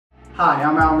Hi,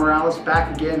 I'm Al Morales,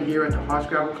 back again here at the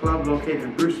Hardscrabble Club located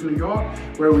in Brewster, New York,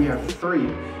 where we have 3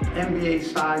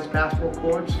 NBA-sized basketball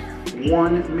courts,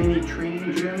 1 mini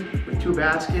training gym with 2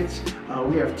 baskets.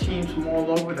 We have teams from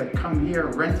all over that come here,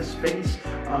 rent a space,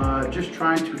 just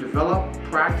trying to develop,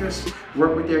 practice,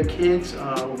 work with their kids.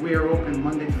 We are open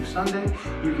Monday through Sunday.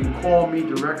 You can call me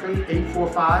directly,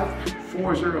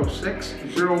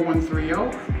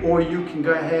 845-406-0130, or you can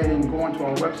go ahead and go onto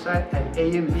our website at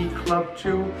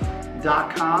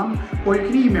AMBC2.com, or you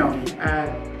can email me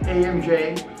at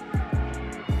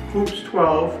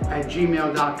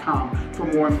amjhoops12@gmail.com for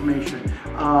more information.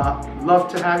 Love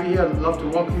to have you here, love to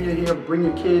welcome you here. Bring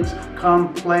your kids,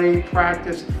 come play,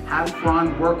 practice, have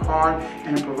fun, work hard,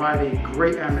 and provide a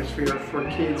great atmosphere for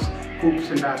kids, hoops,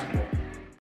 and basketball.